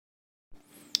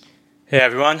Hey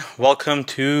everyone, welcome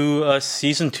to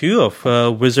season 2 of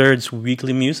Wizards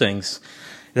Weekly Musings.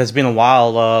 It has been a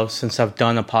while since I've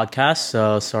done a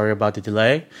podcast, sorry about the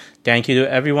delay. Thank you to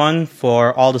everyone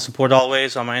for all the support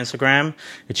always on my Instagram.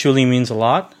 It truly means a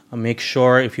lot. Make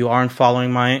sure if you aren't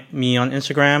following me on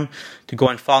Instagram to go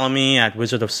and follow me at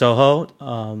Wizard of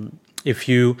Soho. If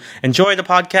you enjoy the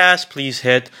podcast, please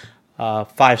hit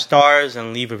 5 stars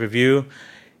and leave a review.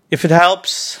 If it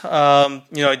helps, it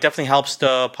definitely helps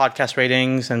the podcast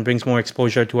ratings and brings more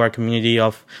exposure to our community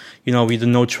of, we the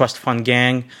No Trust Fund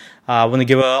gang. I want to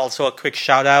give also a quick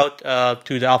shout out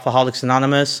to the Alcoholics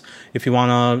Anonymous. If you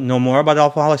want to know more about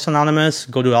Alcoholics Anonymous,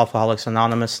 go to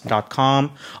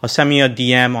alcoholicsanonymous.com or send me a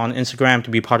DM on Instagram to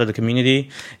be part of the community.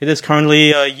 It is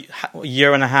currently a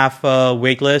year and a half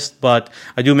wait list, but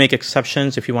I do make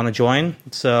exceptions if you want to join.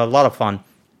 It's a lot of fun.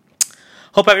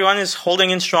 Hope everyone is holding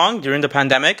in strong during the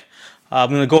pandemic.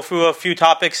 I'm going to go through a few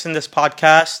topics in this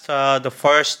podcast. The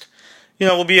first,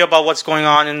 will be about what's going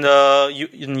on in the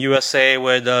USA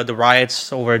with the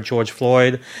riots over George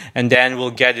Floyd, and then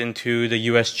we'll get into the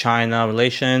U.S.-China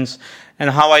relations and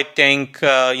how I think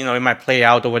it might play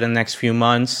out over the next few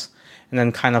months, and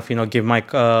then kind of give my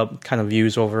kind of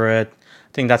views over it.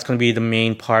 I think that's going to be the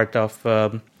main part of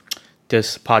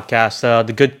this podcast.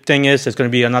 The good thing is there's going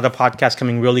to be another podcast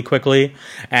coming really quickly,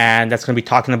 and that's going to be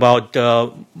talking about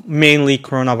mainly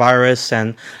coronavirus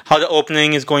and how the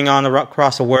opening is going on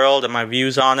across the world and my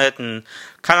views on it, and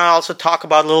kind of also talk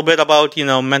about a little bit about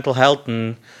mental health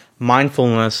and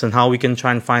mindfulness and how we can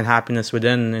try and find happiness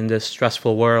within in this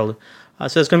stressful world. So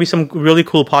there's going to be some really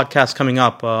cool podcasts coming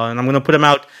up, and I'm going to put them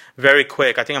out very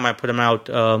quick. I think I might put them out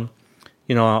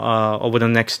over the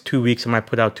next 2 weeks, I might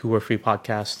put out 2 or 3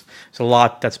 podcasts. It's a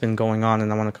lot that's been going on,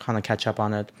 and I want to kind of catch up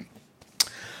on it.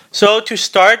 So to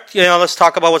start, let's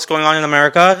talk about what's going on in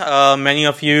America. Many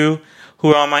of you who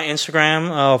are on my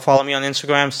Instagram, follow me on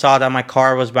Instagram, saw that my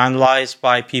car was vandalized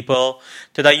by people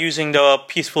that are using the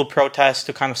peaceful protest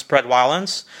to kind of spread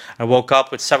violence. I woke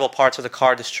up with several parts of the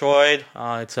car destroyed.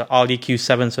 It's an Audi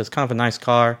Q7, so it's kind of a nice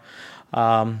car.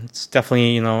 It's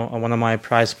definitely, one of my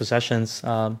prized possessions.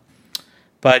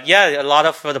 But yeah, a lot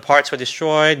of the parts were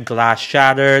destroyed, glass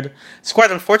shattered. It's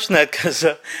quite unfortunate because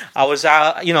I was,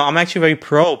 I'm actually very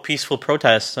pro peaceful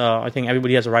protest. I think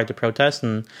everybody has a right to protest,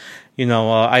 and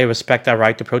I respect that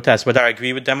right to protest. Whether I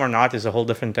agree with them or not is a whole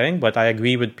different thing. But I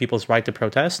agree with people's right to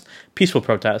protest, peaceful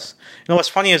protest. What's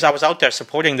funny is I was out there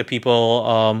supporting the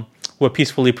people who are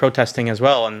peacefully protesting as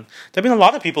well, and there've been a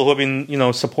lot of people who have been,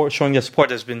 showing their support.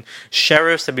 There's been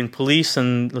sheriffs, there've been police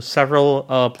in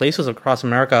several places across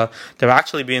America that have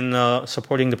actually been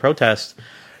supporting the protest.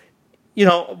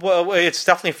 It's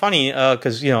definitely funny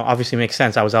because obviously it makes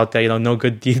sense. I was out there. No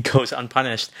good deed goes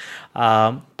unpunished.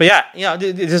 But yeah,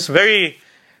 this very,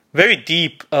 very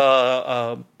deep.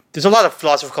 There's a lot of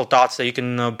philosophical thoughts that you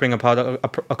can bring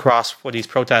across for these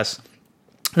protests.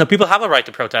 People have a right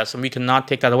to protest, and we cannot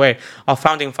take that away.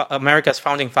 America's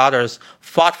founding fathers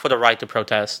fought for the right to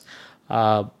protest.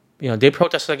 They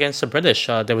protested against the British.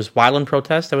 There was violent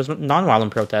protests. There was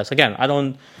non-violent protests. Again, I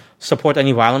don't support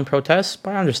any violent protests,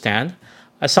 but I understand.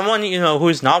 As someone, who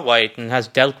is not white and has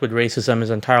dealt with racism his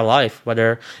entire life,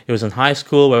 whether it was in high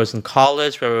school, whether it was in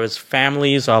college, whether it was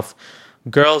families of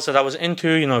girls that I was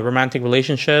into, romantic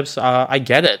relationships, I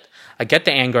get it. I get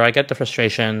the anger, I get the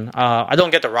frustration. I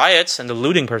don't get the riots and the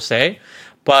looting per se,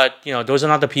 but those are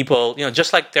not the people.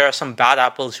 Just like there are some bad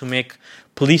apples who make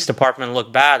police department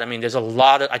look bad. I mean, there's a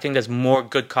lot of. I think there's more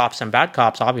good cops than bad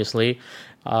cops. Obviously,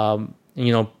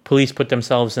 police put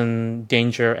themselves in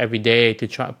danger every day to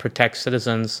try to protect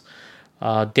citizens,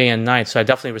 day and night. So I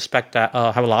definitely respect that.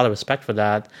 Have a lot of respect for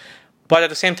that. But at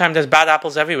the same time, there's bad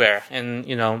apples everywhere, and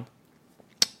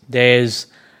there's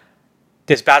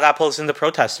bad apples in the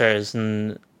protesters,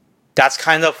 and that's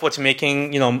kind of what's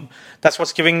making, that's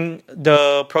what's giving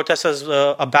the protesters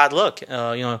a bad look.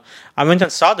 I went and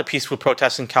saw the peaceful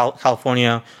protests in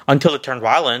California until it turned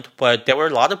violent, but there were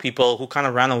a lot of people who kind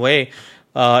of ran away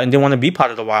and didn't want to be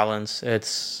part of the violence.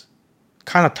 It's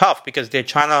kind of tough because they're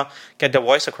trying to get their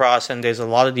voice across, and there's a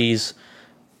lot of these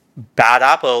bad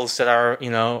apples that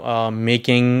are,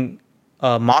 making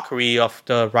mockery of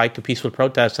the right to peaceful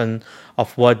protest and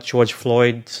of what George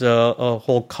Floyd's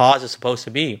whole cause is supposed to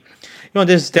be.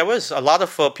 There was a lot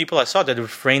of people I saw that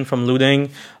refrained from looting,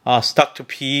 stuck to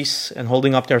peace and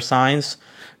holding up their signs.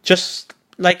 Just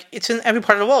like it's in every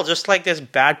part of the world, just like there's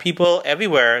bad people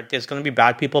everywhere, there's going to be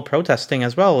bad people protesting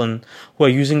as well, and who are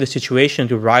using the situation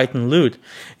to riot and loot.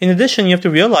 In addition, you have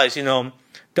to realize,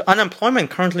 the unemployment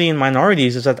currently in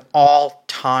minorities is at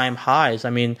all-time highs. I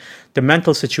mean, the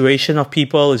mental situation of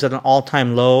people is at an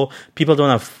all-time low. People don't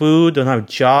have food, don't have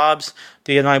jobs.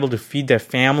 They are not able to feed their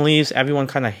families. Everyone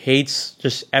kind of hates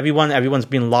just everyone. Everyone's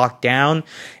been locked down.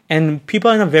 And people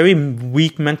are in a very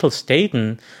weak mental state.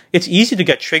 And it's easy to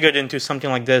get triggered into something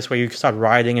like this where you start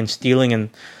rioting and stealing and,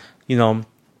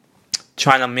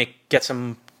 trying to get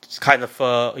some kind of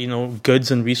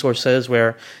goods and resources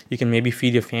where you can maybe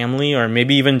feed your family or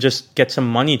maybe even just get some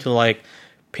money to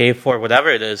pay for whatever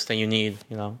it is that you need.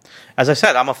 As I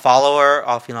said, I'm a follower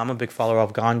of I'm a big follower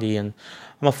of Gandhi, and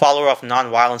I'm a follower of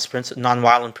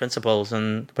nonviolent principles.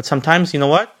 But sometimes, you know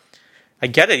what, I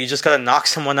get it, you just gotta knock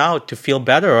someone out to feel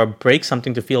better or break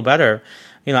something to feel better.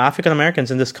 African Americans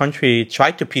in this country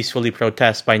tried to peacefully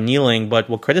protest by kneeling, but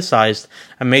were criticized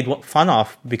and made fun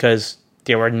of because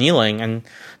they were kneeling, and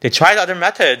they tried other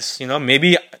methods.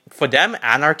 Maybe for them,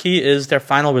 anarchy is their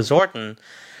final resort. And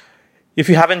if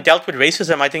you haven't dealt with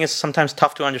racism, I think it's sometimes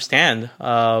tough to understand.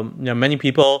 Many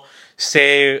people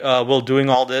say, "Well,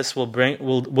 doing all this will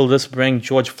this bring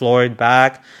George Floyd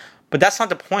back?" But that's not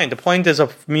the point. The point is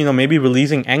of maybe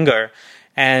releasing anger,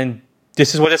 and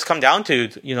this is what it's come down to.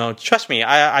 Trust me,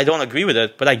 I don't agree with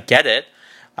it, but I get it.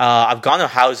 I've gone to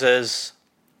houses.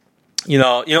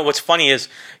 What's funny is,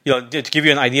 to give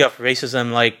you an idea of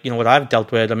racism, what I've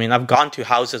dealt with. I mean, I've gone to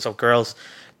houses of girls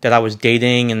that I was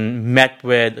dating and met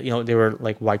with, they were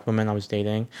white women I was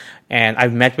dating, and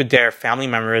I've met with their family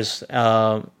members,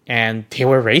 and they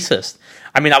were racist.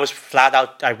 I mean, I was flat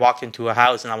out, I walked into a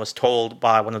house and I was told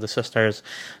by one of the sisters,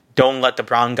 "Don't let the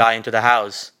brown guy into the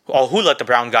house," or "Who let the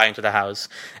brown guy into the house?"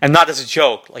 And not as a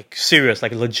joke, serious,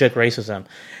 legit racism.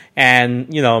 And,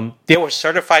 they were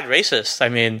certified racists. I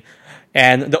mean,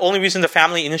 and the only reason the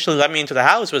family initially let me into the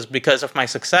house was because of my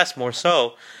success, more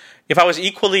so. If I was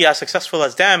equally as successful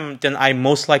as them, then I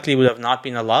most likely would have not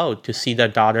been allowed to see their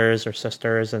daughters or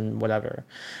sisters and whatever.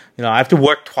 I've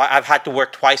had to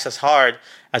work twice as hard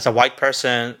as a white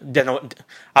person.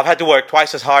 I've had to work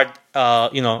twice as hard,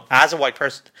 as a white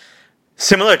person,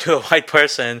 similar to a white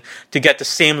person, to get the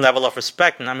same level of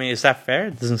respect. And I mean, is that fair?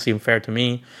 It doesn't seem fair to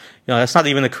me. That's not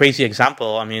even a crazy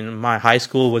example. I mean, my high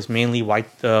school was mainly white.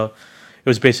 It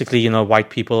was basically,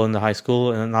 white people in the high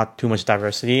school and not too much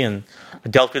diversity. And I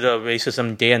dealt with the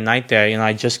racism day and night there.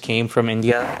 I just came from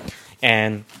India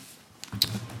and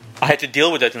I had to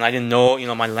deal with it. And I didn't know,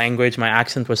 my language, my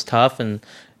accent was tough, and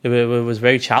it was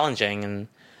very challenging. And,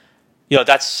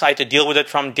 I had to deal with it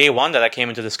from day one that I came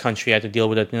into this country. I had to deal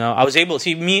with it. I was able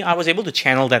to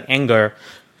channel that anger.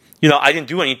 I didn't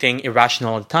do anything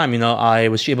irrational at the time. I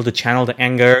was able to channel the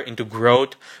anger into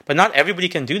growth, but not everybody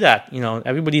can do that.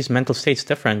 Everybody's mental state's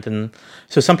different. And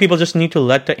so some people just need to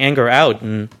let the anger out.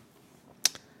 And,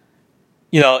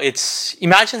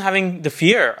 imagine having the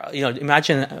fear,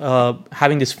 imagine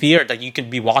having this fear that you could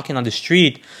be walking on the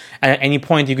street and at any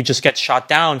point you could just get shot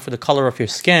down for the color of your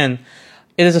skin.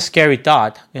 It is a scary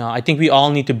thought. I think we all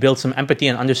need to build some empathy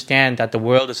and understand that the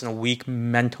world is in a weak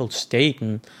mental state,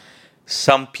 and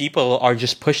some people are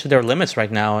just pushed to their limits right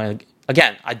now. And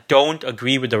again, I don't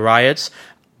agree with the riots,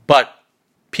 but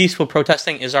peaceful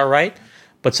protesting is our right.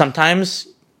 But sometimes,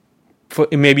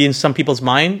 maybe in some people's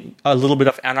mind, a little bit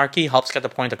of anarchy helps get the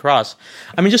point across.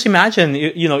 I mean, just imagine,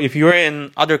 if you're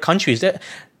in other countries,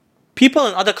 people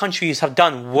in other countries have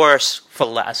done worse for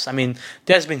less. I mean,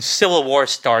 there's been civil wars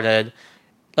started.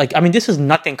 This is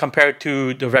nothing compared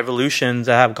to the revolutions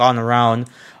that have gone around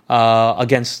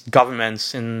against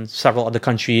governments in several other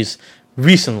countries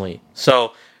recently.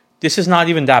 So this is not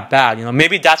even that bad.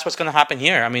 Maybe that's what's going to happen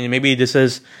here. I mean, maybe this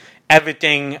is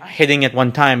everything hitting at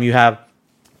one time. You have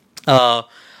a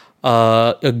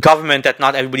government that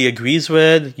not everybody agrees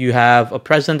with. You have a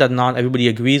president that not everybody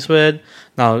agrees with.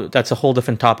 Now, that's a whole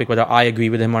different topic, whether I agree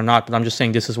with him or not, but I'm just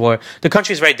saying this is where the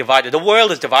country is very divided. The world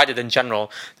is divided in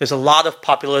general. There's a lot of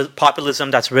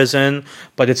populism that's risen,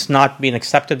 but it's not being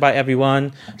accepted by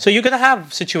everyone. So you're going to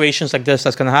have situations like this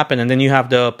that's going to happen. And then you have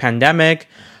the pandemic,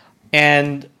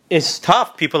 and it's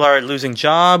tough. People are losing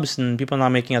jobs, and people are not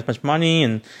making as much money,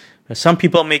 and some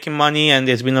people are making money, and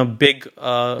there's been a big,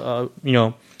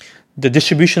 the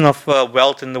distribution of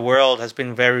wealth in the world has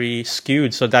been very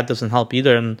skewed, so that doesn't help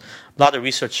either. And a lot of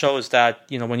research shows that,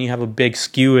 when you have a big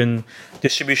skew in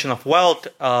distribution of wealth,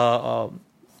 or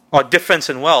difference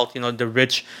in wealth, the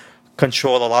rich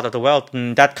control a lot of the wealth,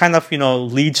 and that kind of,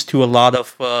 leads to a lot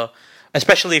of,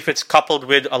 especially if it's coupled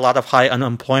with a lot of high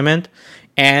unemployment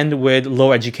and with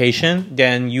low education,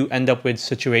 then you end up with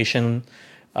situation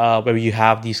where you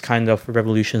have these kind of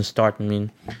revolutions start. I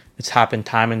mean, it's happened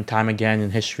time and time again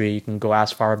in history. You can go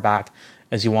as far back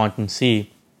as you want and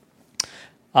see.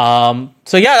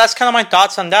 So yeah, that's kind of my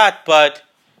thoughts on that. But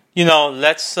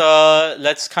let's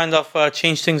kind of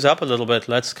change things up a little bit.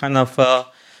 Let's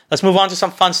move on to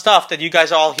some fun stuff that you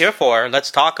guys are all here for.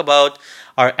 Let's talk about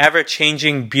our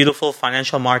ever-changing, beautiful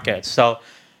financial markets. So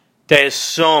there is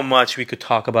so much we could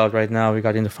talk about right now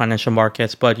regarding the financial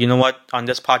markets. But you know what? On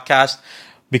this podcast,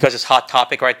 because it's a hot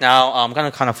topic right now, I'm going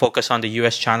to kind of focus on the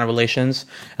U.S.-China relations.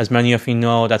 As many of you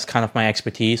know, that's kind of my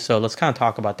expertise. So let's kind of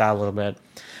talk about that a little bit.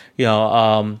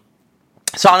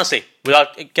 So honestly,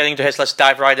 without getting into this, let's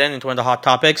dive right into one of the hot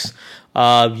topics,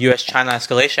 U.S.-China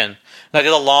escalation. And I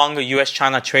did a long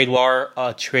U.S.-China trade war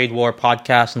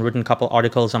podcast and written a couple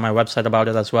articles on my website about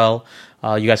it as well.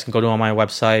 You guys can go to on my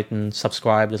website and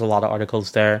subscribe. There's a lot of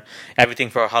articles there. Everything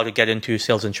from how to get into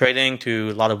sales and trading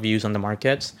to a lot of views on the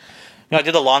markets. I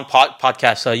did a long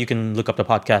podcast, so you can look up the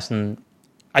podcast, and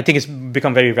I think it's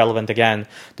become very relevant again.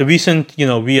 The recent,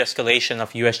 re-escalation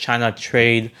of U.S.-China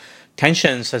trade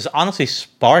tensions has honestly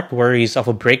sparked worries of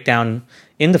a breakdown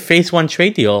in the Phase 1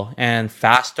 trade deal and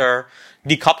faster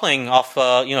decoupling of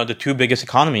the two biggest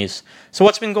economies. So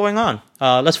what's been going on?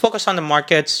 Let's focus on the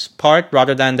markets part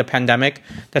rather than the pandemic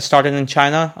that started in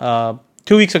China.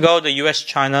 2 weeks ago, the U.S.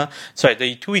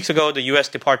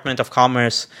 Department of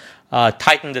Commerce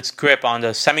tightened its grip on the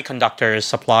semiconductor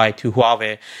supply to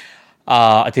Huawei.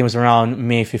 I think it was around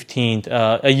May 15th,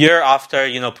 a year after,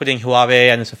 putting Huawei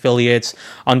and its affiliates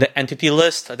on the entity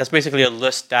list. That's basically a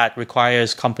list that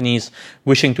requires companies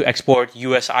wishing to export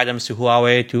U.S. items to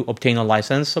Huawei to obtain a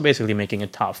license, so basically making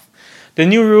it tough. The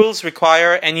new rules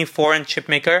require any foreign chip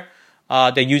maker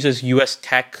that uses U.S.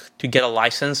 tech to get a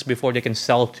license before they can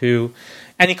sell to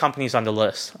any companies on the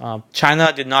list.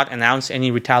 China did not announce any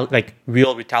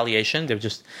real retaliation. They've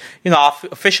just,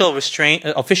 official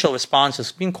response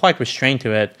has been quite restrained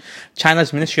to it.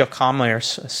 China's Ministry of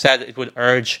Commerce said it would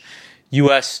urge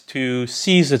U.S. to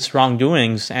cease its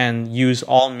wrongdoings and use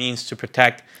all means to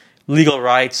protect legal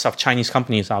rights of Chinese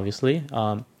companies, obviously.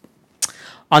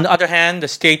 On the other hand, the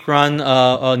state-run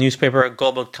newspaper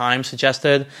Global Times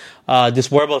suggested this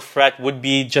verbal threat would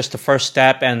be just the first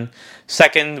step, and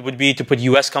second would be to put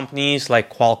U.S. companies like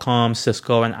Qualcomm,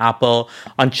 Cisco, and Apple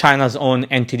on China's own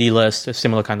entity list, a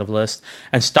similar kind of list,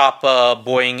 and stop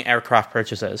Boeing aircraft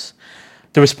purchases.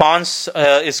 The response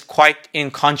is quite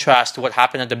in contrast to what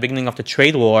happened at the beginning of the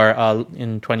trade war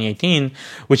in 2018,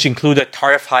 which included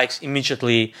tariff hikes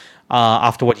immediately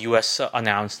after what U.S.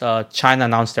 announced. China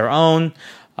announced their own.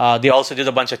 They also did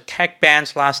a bunch of tech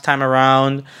bans last time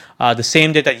around. The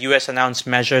same day that U.S. announced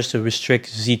measures to restrict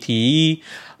ZTE,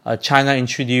 China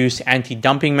introduced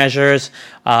anti-dumping measures,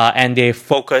 and they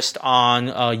focused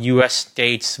on U.S.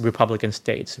 states, Republican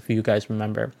states, if you guys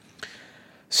remember.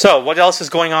 So what else is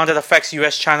going on that affects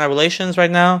U.S.-China relations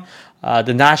right now?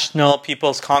 The National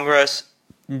People's Congress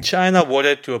in China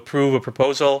voted to approve a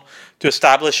proposal to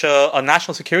establish a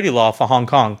national security law for Hong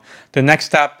Kong. The next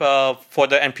step for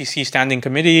the NPC Standing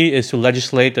Committee is to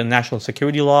legislate the national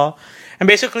security law and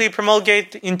basically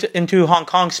promulgate into Hong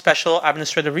Kong's special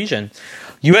administrative region.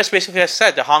 U.S. basically has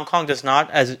said that Hong Kong does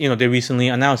not, as they recently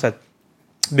announced that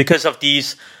because of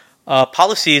these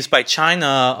policies by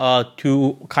China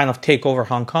to kind of take over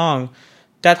Hong Kong,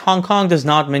 that Hong Kong does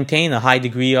not maintain a high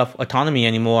degree of autonomy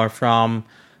anymore from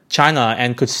China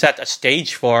and could set a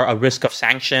stage for a risk of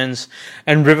sanctions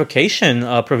and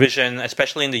revocation provision,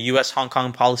 especially in the U.S. Hong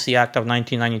Kong Policy Act of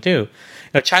 1992.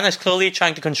 China is clearly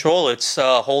trying to control its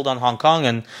hold on Hong Kong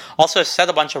and also has said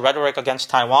a bunch of rhetoric against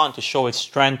Taiwan to show its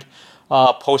strength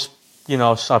post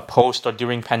or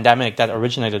during pandemic that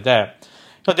originated there.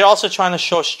 So they're also trying to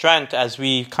show strength as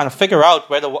we kind of figure out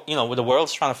where the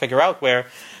world's trying to figure out where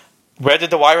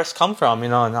did the virus come from,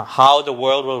 and how the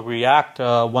world will react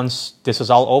once this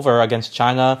is all over against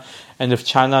China, and if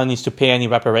China needs to pay any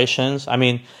reparations. I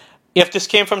mean, if this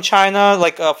came from China,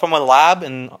 from a lab,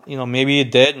 and maybe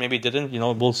it did, maybe it didn't.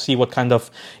 We'll see what kind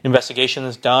of investigation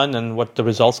is done and what the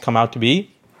results come out to be.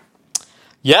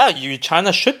 Yeah,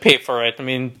 China should pay for it. I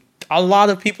mean, a lot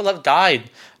of people have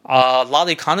died. A lot of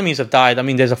economies have died. I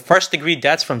mean, there's a first-degree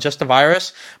deaths from just the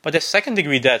virus, but there's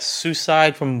second-degree deaths,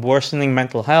 suicide from worsening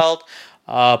mental health,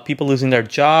 people losing their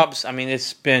jobs. I mean,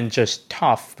 it's been just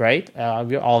tough, right?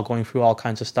 We're all going through all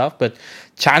kinds of stuff, but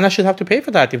China should have to pay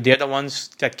for that if they're the ones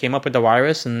that came up with the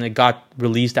virus and it got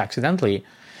released accidentally.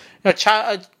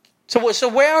 So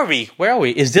where are we? Where are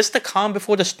we? Is this the calm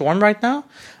before the storm right now?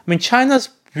 I mean, China's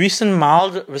recent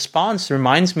mild response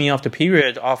reminds me of the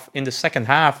period in the second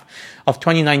half of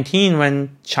 2019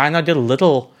 when China did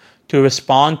little to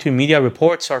respond to media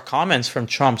reports or comments from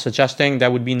Trump suggesting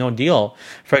there would be no deal.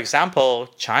 For example,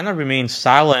 China remained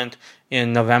silent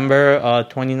in November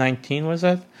 2019, was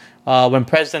it? when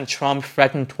President Trump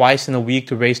threatened twice in a week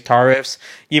to raise tariffs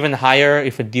even higher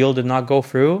if a deal did not go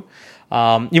through.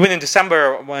 Even in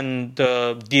December, when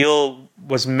the deal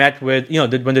was met with,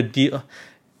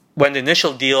 when the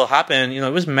initial deal happened,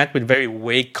 it was met with very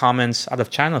vague comments out of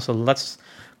China. So let's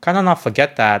kind of not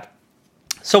forget that.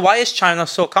 So why is China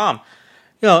so calm?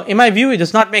 In my view, it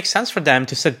does not make sense for them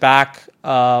to sit back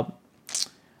and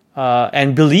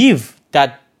believe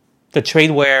that the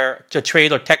trade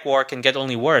or tech war can get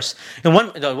only worse. And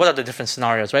what are the different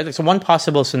scenarios, right? So one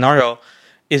possible scenario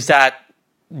is that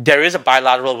there is a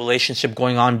bilateral relationship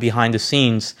going on behind the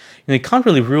scenes. You can't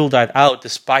really rule that out,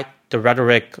 despite the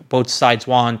rhetoric both sides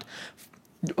want.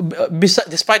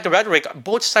 Despite the rhetoric,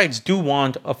 both sides do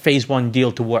want a phase one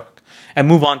deal to work and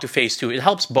move on to phase two. It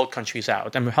helps both countries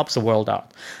out and it helps the world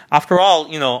out. After all,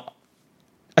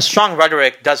 a strong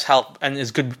rhetoric does help and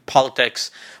is good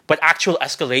politics, but actual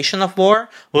escalation of war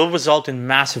will result in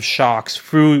massive shocks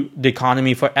through the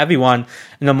economy for everyone,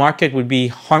 and the market would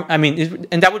be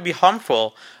and that would be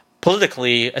harmful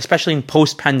politically, especially in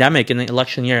post-pandemic in the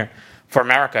election year for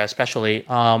America, especially.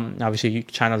 Obviously,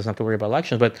 China doesn't have to worry about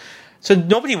elections, but so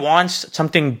nobody wants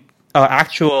something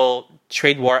actual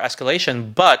trade war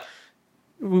escalation, but.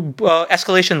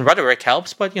 Escalation rhetoric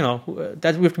helps, but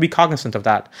that we have to be cognizant of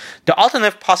that. The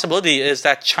alternative possibility is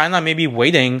that China may be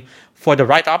waiting for the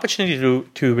right opportunity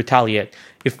to retaliate.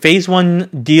 If phase one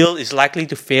deal is likely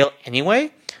to fail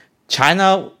anyway,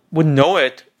 China would know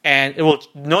it, and it will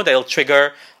know that it'll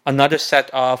trigger another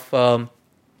set of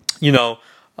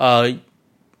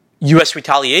U.S.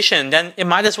 retaliation, then it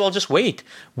might as well just wait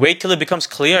till it becomes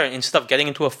clear instead of getting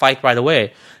into a fight right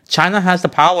away. China has the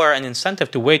power and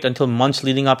incentive to wait until months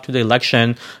leading up to the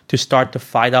election to start the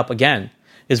fight up again.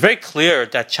 It's very clear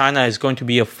that China is going to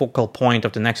be a focal point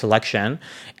of the next election.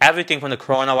 Everything from the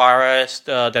coronavirus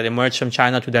that emerged from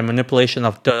China to their manipulation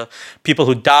of the people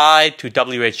who died, to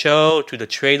WHO, to the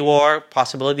trade war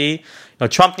possibility.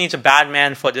 Trump needs a bad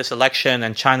man for this election,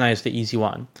 and China is the easy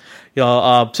one.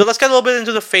 So let's get a little bit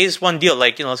into the phase one deal.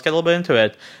 Let's get a little bit into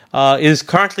it. It is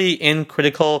currently in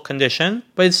critical condition,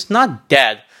 but it's not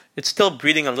dead. It's still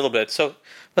breathing a little bit. So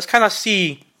let's kind of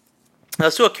see.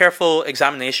 Let's do a careful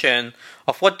examination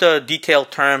of what the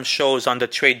detailed terms shows on the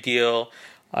trade deal,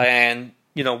 and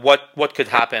what could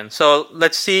happen. So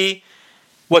let's see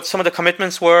what some of the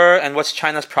commitments were and what's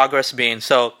China's progress been.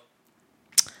 So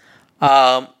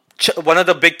one of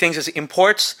the big things is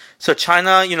imports. So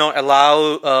China,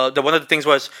 one of the things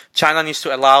was China needs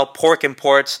to allow pork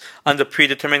imports under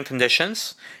predetermined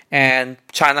conditions. And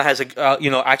China has,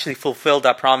 actually fulfilled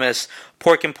that promise.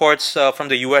 Pork imports from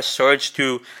the U.S. surged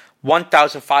to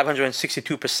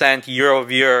 1,562% year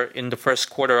over year in the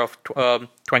first quarter of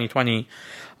 2020.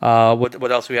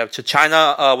 What else we have? So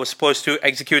China was supposed to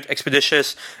execute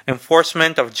expeditious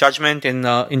enforcement of judgment in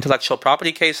intellectual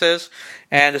property cases,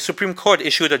 and the Supreme Court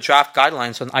issued a draft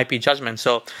guidelines on IP judgment.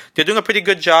 So they're doing a pretty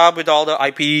good job with all the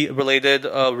IP related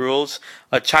rules.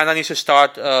 China needs to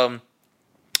start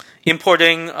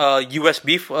importing U.S.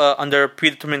 beef under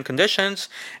predetermined conditions,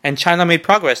 and China made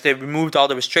progress. They removed all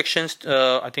the restrictions.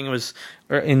 I think it was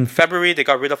in February they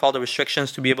got rid of all the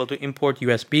restrictions to be able to import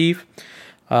U.S. beef.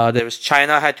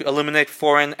 China had to eliminate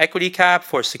foreign equity cap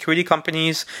for security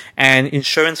companies and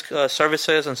insurance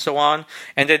services and so on.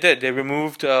 And they did. They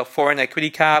removed foreign equity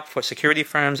cap for security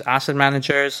firms, asset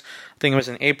managers. I think it was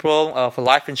in April for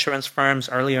life insurance firms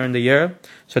earlier in the year.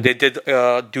 So they did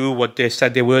do what they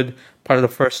said they would, part of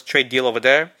the first trade deal over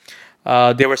there.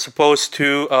 They were supposed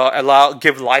to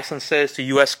give licenses to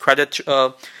U.S. credit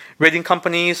rating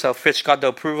companies. Fitch got the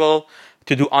approval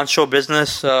to do onshore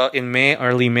business in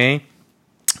early May.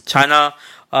 China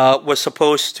was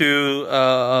supposed to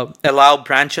allow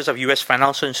branches of U.S.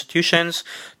 financial institutions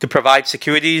to provide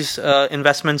securities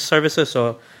investment services,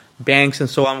 so banks and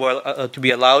so on were to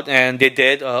be allowed, and they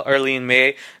did early in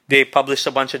May. They published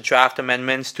a bunch of draft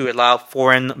amendments to allow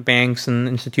foreign banks and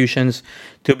institutions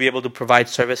to be able to provide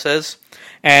services.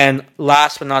 And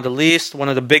last but not the least, one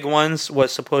of the big ones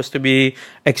was supposed to be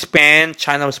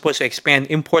China was supposed to expand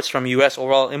imports from U.S.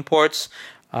 overall imports.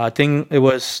 I think it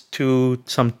was to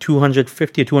some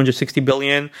 250 or 260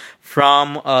 billion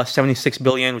from 76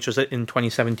 billion, which was in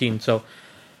 2017. So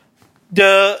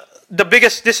the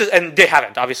biggest, and they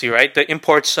haven't, obviously, right? The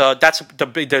imports, that's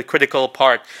the critical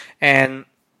part. And,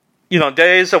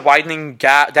 there is a widening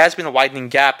gap. There has been a widening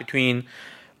gap between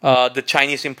the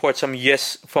Chinese imports from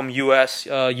U.S.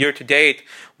 Year to date,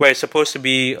 where it's supposed to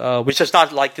be, which is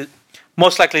not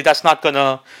most likely that's not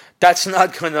gonna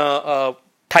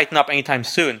tighten up anytime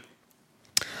soon.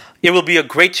 It will be a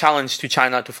great challenge to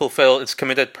China to fulfill its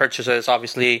committed purchases,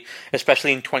 obviously,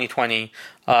 especially in 2020.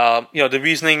 The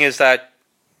reasoning is that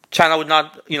China would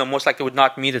not, most likely would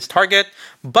not meet its target.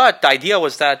 But the idea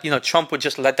was that, Trump would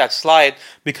just let that slide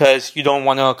because you don't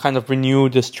want to kind of renew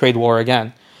this trade war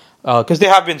again. Because they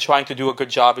have been trying to do a good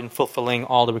job in fulfilling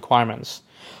all the requirements.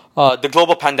 The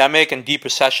global pandemic and deep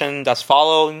recession that's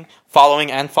followed,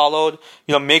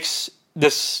 makes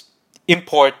this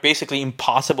import basically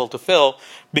impossible to fill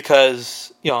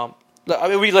because,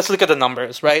 let's look at the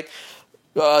numbers, right?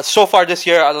 So far this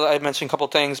year, I mentioned a couple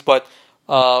of things, but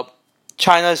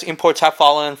China's imports have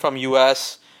fallen from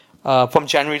U.S. From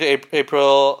January to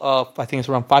April. I think it's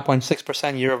around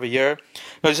 5.6% year over year.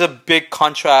 There's a big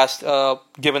contrast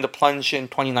given the plunge in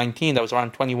 2019 that was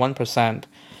around 21%.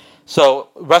 So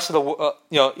rest of the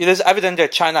it is evident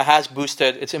that China has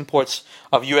boosted its imports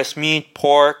of U.S. meat,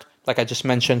 pork, like I just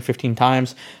mentioned, 15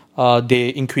 times. They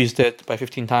increased it by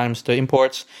 15 times, the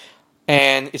imports.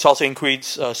 And it's also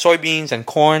increased soybeans and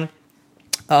corn.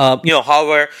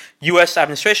 However, U.S.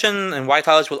 administration and White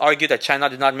House will argue that China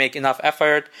did not make enough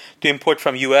effort to import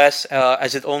from U.S.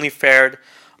 As it only fared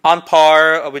on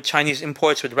par with Chinese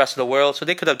imports with the rest of the world. So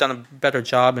they could have done a better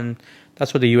job, and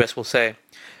that's what the U.S. will say.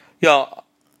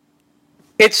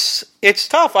 It's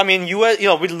tough. I mean, U.S.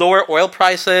 With lower oil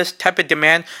prices, tepid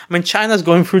demand. I mean, China's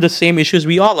going through the same issues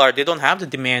we all are. They don't have the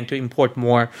demand to import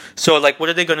more. So, what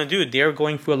are they going to do? They're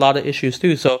going through a lot of issues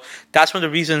too. So that's one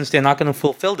of the reasons they're not going to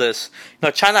fulfill this.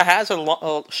 China has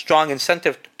a strong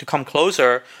incentive to come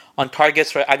closer on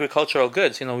targets for agricultural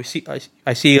goods.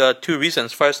 I see two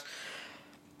reasons. First,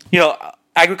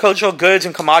 agricultural goods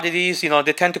and commodities,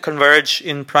 they tend to converge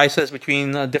in prices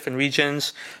between different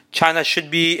regions. China should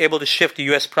be able to shift to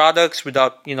U.S. products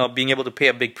without, being able to pay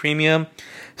a big premium.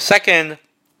 Second,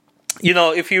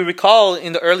 if you recall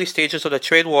in the early stages of the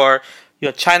trade war,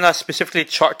 China specifically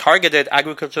targeted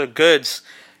agricultural goods.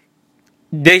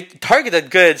 They targeted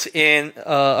goods in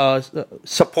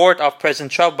support of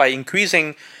President Trump by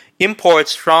increasing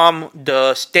imports from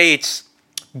the states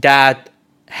that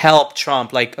help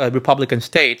Trump, like Republican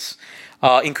states,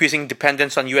 increasing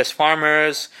dependence on U.S.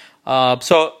 farmers.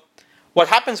 So what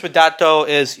happens with that, though,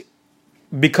 is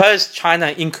because China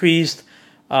increased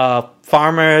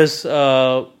farmers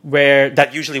that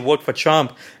usually vote for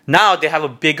Trump, now they have a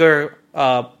bigger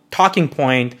talking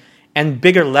point and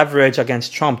bigger leverage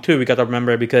against Trump, too. We got to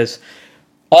remember, because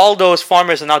all those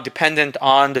farmers are now dependent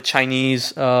on the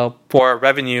Chinese for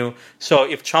revenue. So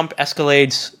if Trump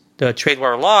escalates the trade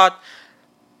war a lot,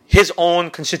 his own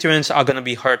constituents are going to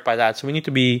be hurt by that. So we need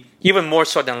to be, even more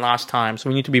so than last time, so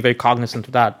we need to be very cognizant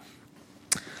of that.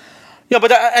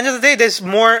 But at the end of the day, there's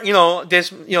more, will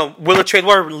the trade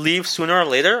war leave sooner or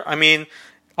later? I mean,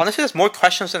 honestly, there's more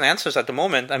questions than answers at the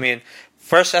moment. I mean,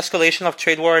 first escalation of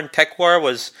trade war and tech war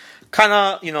was kind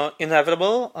of,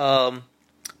 inevitable.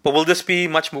 But will this be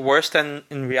much worse than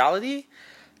in reality?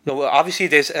 Obviously,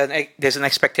 there's an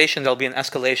expectation there'll be an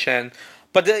escalation,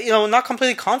 but not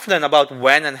completely confident about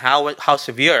when and how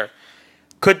severe.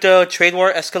 Could the trade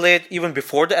war escalate even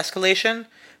before the escalation?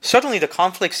 Certainly, the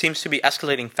conflict seems to be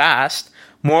escalating fast.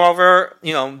 Moreover,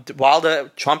 while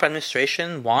the Trump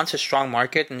administration wants a strong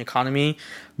market and economy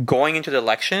going into the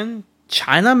election,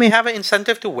 China may have an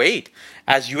incentive to wait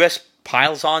as U.S.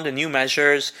 piles on the new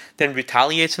measures, then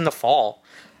retaliates in the fall.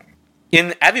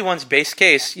 In everyone's base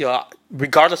case,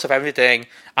 regardless of everything,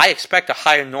 I expect a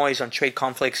higher noise on trade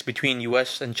conflicts between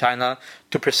U.S. and China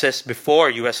to persist before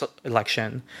U.S.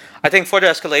 election. I think further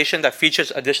escalation that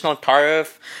features additional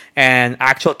tariff and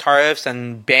actual tariffs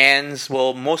and bans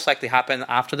will most likely happen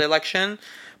after the election,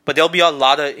 but there'll be a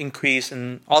lot of increase.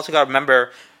 And also got to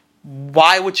remember,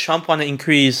 why would Trump want to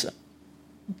increase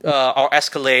or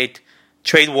escalate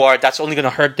trade war? That's only going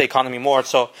to hurt the economy more.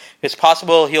 So it's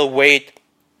possible he'll wait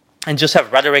and just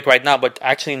have rhetoric right now, but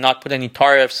actually not put any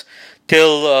tariffs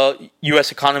till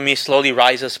U.S. economy slowly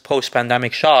rises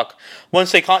post-pandemic shock.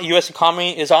 Once the U.S.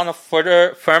 economy is on a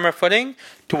firmer footing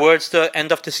towards the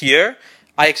end of this year,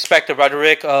 I expect the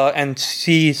rhetoric and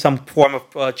see some form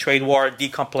of trade war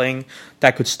decoupling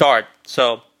that could start.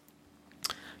 So,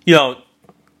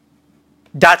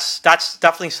 that's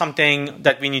definitely something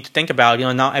that we need to think about.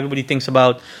 Now everybody thinks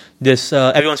about this.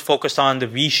 Everyone's focused on the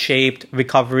V-shaped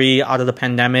recovery out of the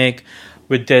pandemic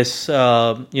with this,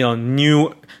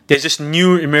 there's this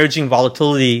new emerging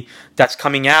volatility that's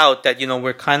coming out that,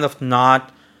 we're kind of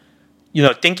not,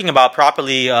 thinking about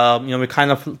properly. We're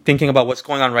kind of thinking about what's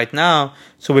going on right now.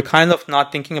 So we're kind of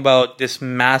not thinking about this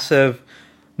massive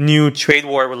new trade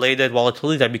war related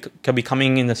volatility that can be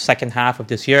coming in the second half of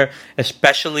this year,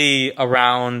 especially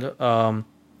around the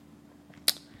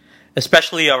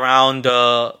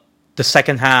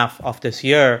second half of this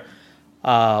year,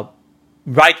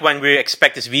 right when we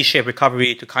expect this V-shaped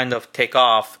recovery to kind of take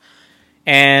off.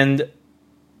 And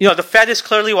the Fed is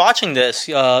clearly watching this.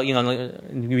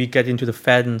 We get into the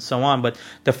Fed and so on, but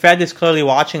the Fed is clearly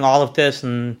watching all of this.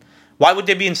 And why would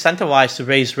they be incentivized to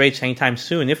raise rates anytime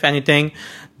soon? If anything,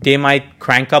 they might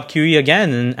crank up QE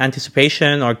again in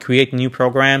anticipation or create new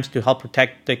programs to help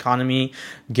protect the economy,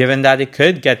 given that it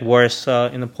could get worse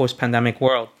in a post-pandemic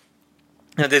world.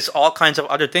 There's all kinds of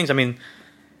other things. I mean,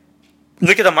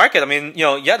 look at the market. I mean,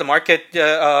 the market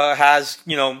has,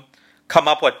 come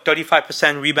up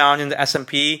 35% rebound in the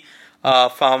S&P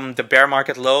from the bear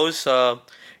market lows.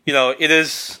 It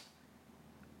is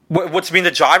what's been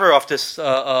the driver of this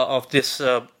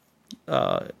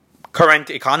current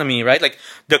economy, right? Like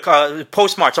the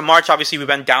post March. So March, obviously, we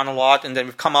went down a lot, and then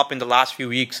we've come up in the last few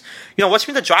weeks. What's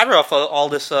been the driver of all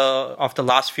this of the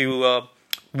last few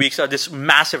weeks? This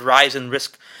massive rise in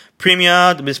risk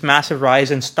premia, this massive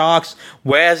rise in stocks.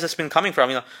 Where has this been coming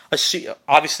from?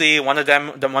 Obviously, one of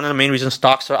the main reasons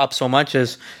stocks are up so much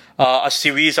is a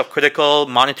series of critical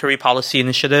monetary policy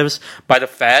initiatives by the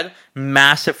Fed,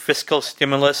 massive fiscal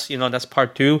stimulus. That's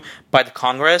part two by the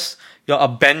Congress. A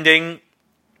bending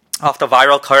of the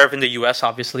viral curve in the U.S.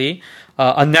 Obviously,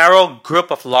 a narrow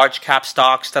group of large cap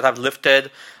stocks that have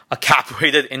lifted a cap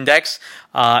weighted index,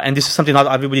 and this is something that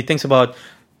everybody thinks about.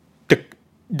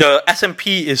 The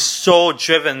S&P is so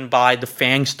driven by the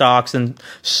FANG stocks and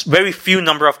very few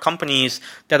number of companies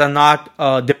that are not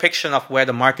a depiction of where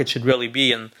the market should really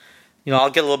be. And, I'll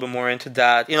get a little bit more into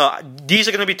that. These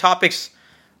are going to be topics,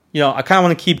 I kind of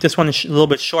want to keep this one a little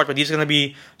bit short, but these are going to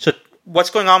be, so what's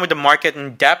going on with the market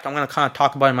in depth, I'm going to kind of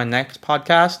talk about in my next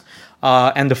podcast.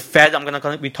 And the Fed, I'm going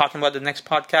to be talking about the next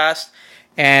podcast.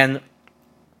 And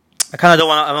I kind of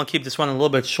I want to keep this one a little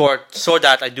bit short so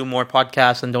that I do more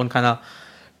podcasts and don't kind of,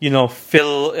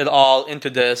 fill it all into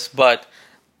this. But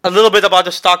a little bit about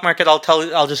the stock market,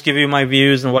 I'll just give you my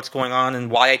views and what's going on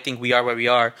and why I think we are where we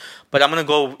are. But I'm going to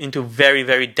go into very,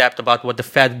 very depth about what the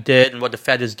Fed did and what the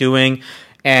Fed is doing,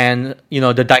 and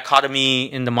the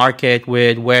dichotomy in the market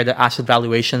with where the asset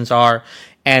valuations are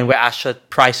and where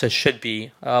asset prices should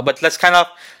be. But let's kind of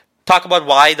talk about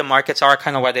why the markets are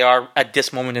kind of where they are at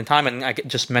this moment in time. And I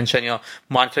just mentioned,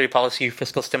 monetary policy,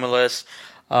 fiscal stimulus,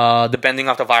 the bending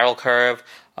of the viral curve,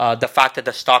 the fact that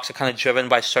the stocks are kind of driven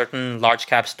by certain large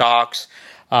cap stocks,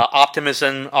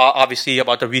 optimism, obviously,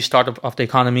 about the restart of the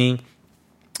economy.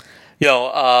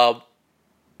 Let's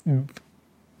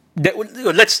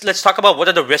talk about what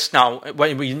are the risks now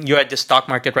when you're at the stock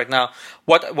market right now.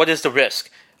 What is the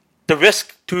risk? The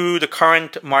risk to the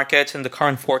current markets and the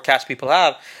current forecast people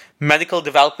have. Medical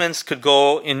developments could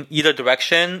go in either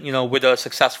direction. With a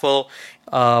successful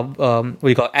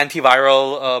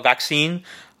antiviral vaccine.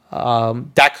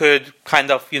 That could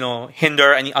kind of,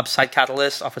 hinder any upside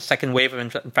catalyst of a second wave of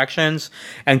infections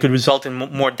and could result in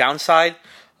more downside.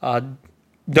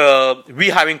 The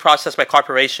rehiring process by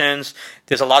corporations,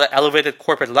 there's a lot of elevated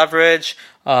corporate leverage,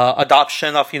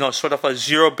 adoption of, sort of a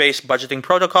zero-based budgeting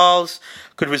protocols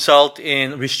could result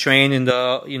in restraint in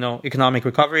the, economic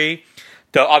recovery.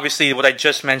 Obviously, what I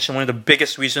just mentioned, one of the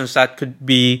biggest reasons that could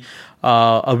be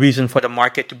a reason for the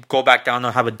market to go back down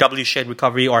or have a W-shaped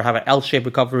recovery or have an L-shaped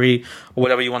recovery or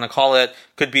whatever you want to call it,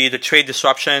 could be the trade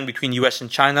disruption between U.S. and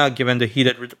China, given the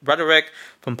heated rhetoric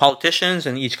from politicians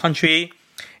in each country.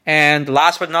 And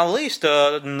last but not least,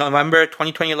 the November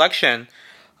 2020 election.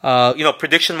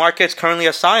 Prediction markets currently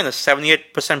assign a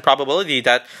 78% probability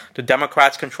that the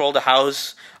Democrats control the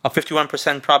House, a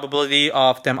 51% probability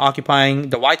of them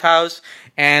occupying the White House,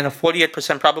 and a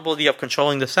 48% probability of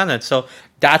controlling the Senate. So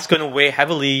that's going to weigh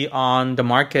heavily on the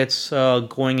markets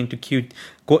going into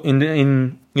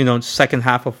second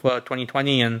half of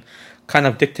 2020 and kind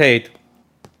of dictate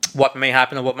what may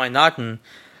happen or what might not. And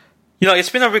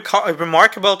it's been a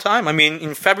remarkable time. I mean,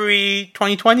 in February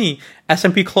 2020,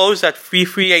 S&P closed at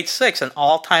 3386, an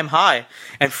all-time high.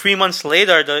 And 3 months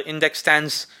later, the index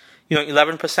stands,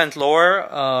 11% lower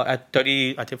at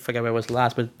 30. I forget where it was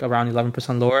last, but around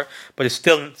 11% lower. But it's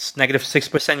still negative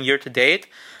 6% year to date.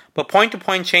 But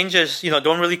point-to-point changes,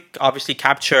 don't really obviously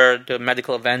capture the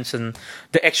medical events and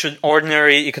the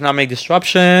extraordinary economic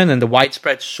disruption and the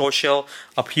widespread social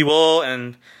upheaval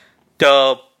and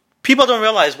the people don't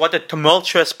realize what the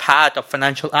tumultuous path of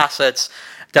financial assets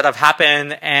that have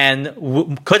happened and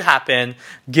could happen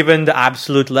given the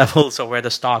absolute levels of where the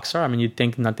stocks are. I mean, you'd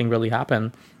think nothing really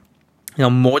happened.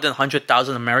 More than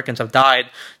 100,000 Americans have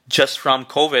died just from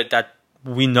COVID that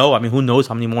we know. I mean, who knows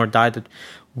how many more died that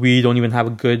we don't even have a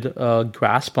good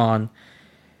grasp on.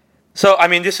 So, I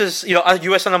mean, this is,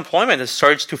 U.S. unemployment has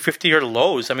surged to 50-year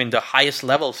lows. I mean, the highest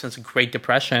level since the Great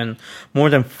Depression. More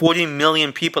than 40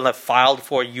 million people have filed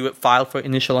for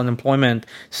initial unemployment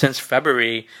since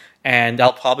February, and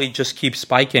that'll probably just keep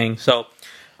spiking. So,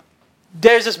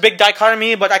 there's this big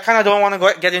dichotomy, but I kind of don't want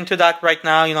to get into that right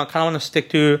now. I kind of want to stick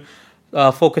to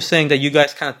focusing that you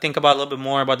guys kind of think about a little bit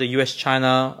more about the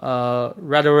U.S.-China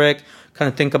rhetoric, kind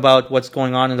of think about what's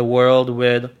going on in the world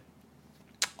with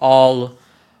all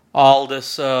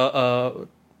this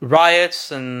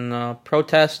riots and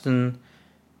protests, and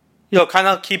kind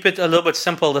of keep it a little bit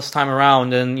simple this time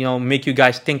around, and make you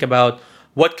guys think about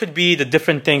what could be the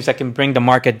different things that can bring the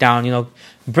market down.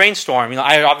 Brainstorm.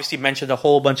 I obviously mentioned a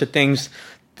whole bunch of things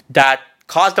that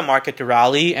caused the market to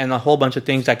rally, and a whole bunch of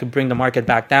things that could bring the market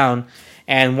back down.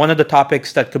 And one of the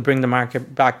topics that could bring the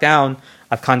market back down,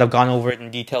 I've kind of gone over it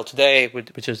in detail today,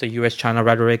 which is the U.S.-China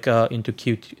rhetoric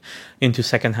into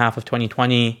second half of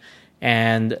 2020.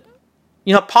 And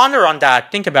ponder on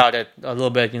that. Think about it a little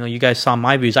bit. You guys saw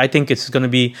my views. I think it's going to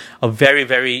be a very,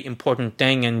 very important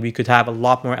thing, and we could have a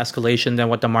lot more escalation than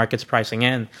what the market's pricing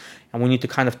in. And we need to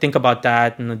kind of think about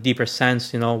that in a deeper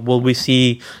sense. Will we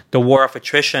see the war of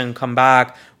attrition come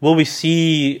back? Will we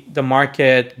see the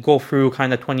market go through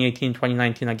kind of 2018,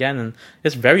 2019 again? And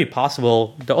it's very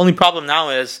possible. The only problem now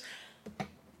is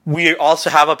we also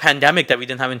have a pandemic that we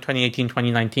didn't have in 2018,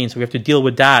 2019. So we have to deal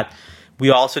with that.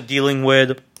 We're also dealing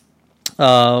with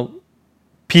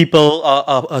people,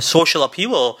 a social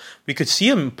upheaval. We could see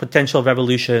a potential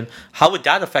revolution. How would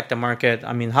that affect the market?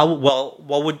 I mean,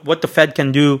 what the Fed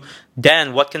can do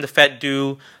then? What can the Fed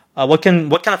do? What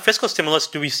kind of fiscal stimulus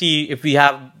do we see if we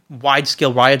have wide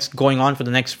scale riots going on for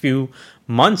the next few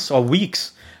months or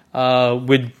weeks?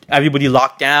 With everybody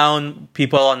locked down,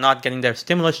 people are not getting their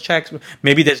stimulus checks.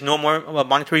 Maybe there's no more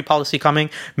monetary policy coming.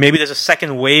 Maybe there's a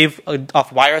second wave of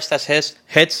virus that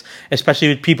hits, especially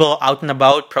with people out and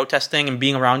about protesting and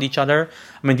being around each other.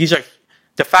 I mean, these are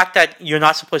the fact that you're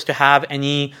not supposed to have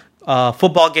any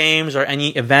football games or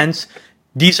any events.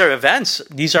 These are events.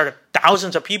 These are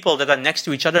thousands of people that are next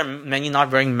to each other, many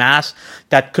not wearing masks,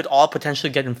 that could all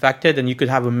potentially get infected, and you could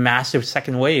have a massive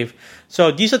second wave. So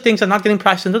these are things that are not getting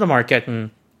priced into the market,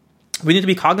 and we need to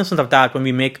be cognizant of that when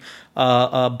we make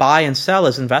buy and sell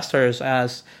as investors.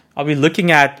 As are we looking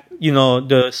at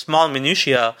the small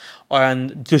minutiae,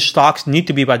 and do stocks need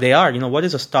to be what they are? What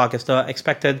is a stock? It's the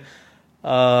expected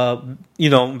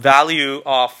value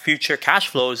of future cash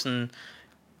flows, and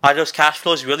are those cash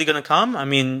flows really going to come? I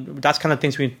mean, that's kind of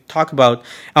things we talk about.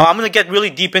 I'm going to get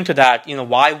really deep into that,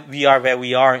 why we are where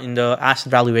we are in the asset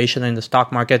valuation and in the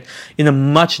stock market in a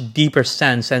much deeper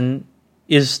sense. And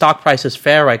is stock prices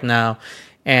fair right now?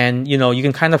 And, you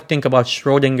can kind of think about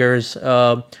Schrodinger's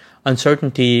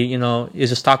uncertainty. Is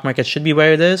the stock market should be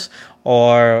where it is,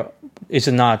 or is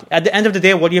it not? At the end of the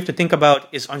day, what you have to think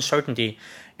about is uncertainty.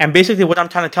 And basically what I'm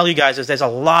trying to tell you guys is there's a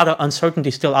lot of uncertainty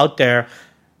still out there.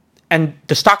 And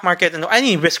the stock market and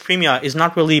any risk premia is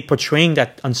not really portraying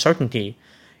that uncertainty.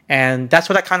 And that's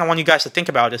what I kind of want you guys to think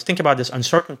about, is think about this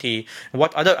uncertainty and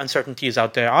what other uncertainty is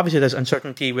out there. Obviously, there's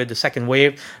uncertainty with the second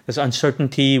wave. There's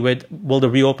uncertainty with, will the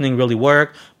reopening really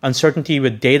work? Uncertainty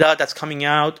with data that's coming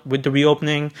out with the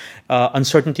reopening.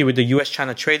 Uncertainty with the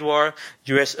U.S.-China trade war.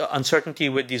 Uncertainty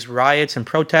with these riots and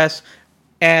protests.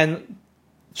 And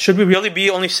should we really be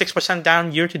only 6%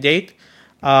 down year to date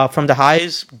from the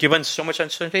highs, given so much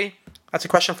uncertainty? That's a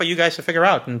question for you guys to figure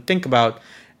out and think about,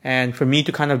 and for me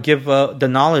to kind of give the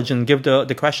knowledge and give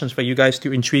the questions for you guys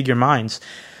to intrigue your minds.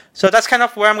 So that's kind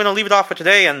of where I'm going to leave it off for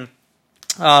today, and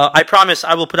I promise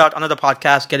I will put out another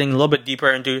podcast getting a little bit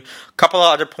deeper into a couple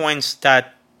of other points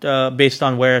that based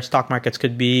on where stock markets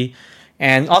could be,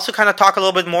 and also kind of talk a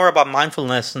little bit more about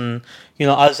mindfulness. And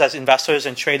us as investors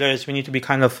and traders, we need to be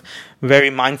kind of very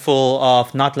mindful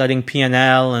of not letting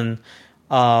P&L and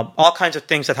all kinds of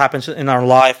things that happens in our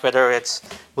life, whether it's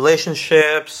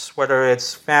relationships, whether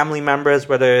it's family members,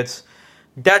 whether it's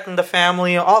debt in the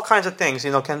family, all kinds of things,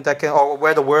 or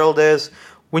where the world is.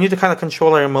 We need to kind of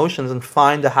control our emotions and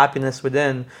find the happiness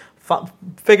within.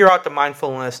 Figure out the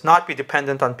mindfulness, not be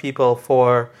dependent on people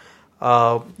for,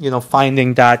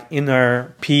 finding that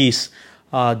inner peace.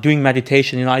 Doing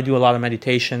meditation, I do a lot of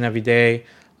meditation every day,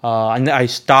 and I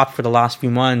stopped for the last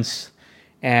few months.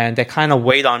 And that kind of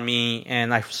weighed on me,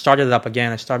 and I started it up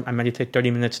again. I meditate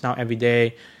 30 minutes now every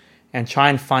day, and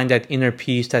try and find that inner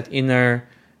peace, that inner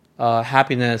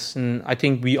happiness. And I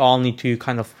think we all need to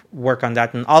kind of work on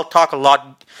that. And I'll talk a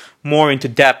lot more into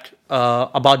depth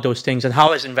about those things, and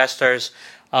how as investors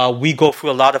we go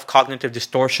through a lot of cognitive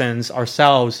distortions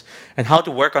ourselves, and how to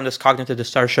work on those cognitive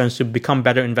distortions to become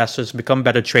better investors, become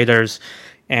better traders,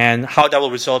 and how that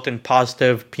will result in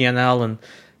positive P&L, and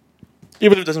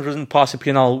even if it doesn't result in positive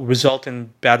P&L, result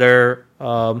in better,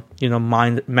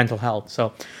 mental health.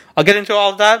 So I'll get into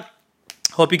all of that.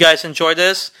 Hope you guys enjoy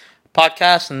this.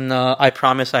 podcast, and I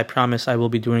promise I will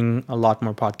be doing a lot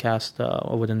more podcasts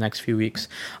over the next few weeks.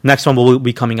 Next one will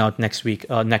be coming out next week,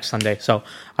 next Sunday. So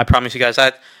I promise you guys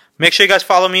that. Make sure you guys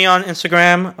follow me on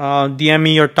Instagram. DM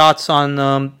me your thoughts on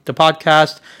the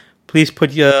podcast. Please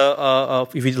put if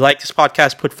you like this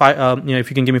podcast, put if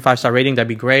you can give me 5-star rating, that'd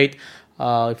be great.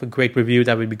 If a great review,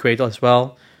 that would be great as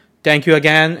well. Thank you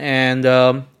again,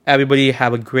 and everybody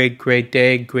have a great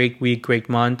day, great week, great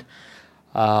month.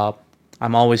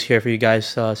 I'm always here for you guys.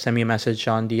 Send me a message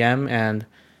on DM, and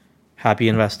happy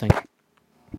investing.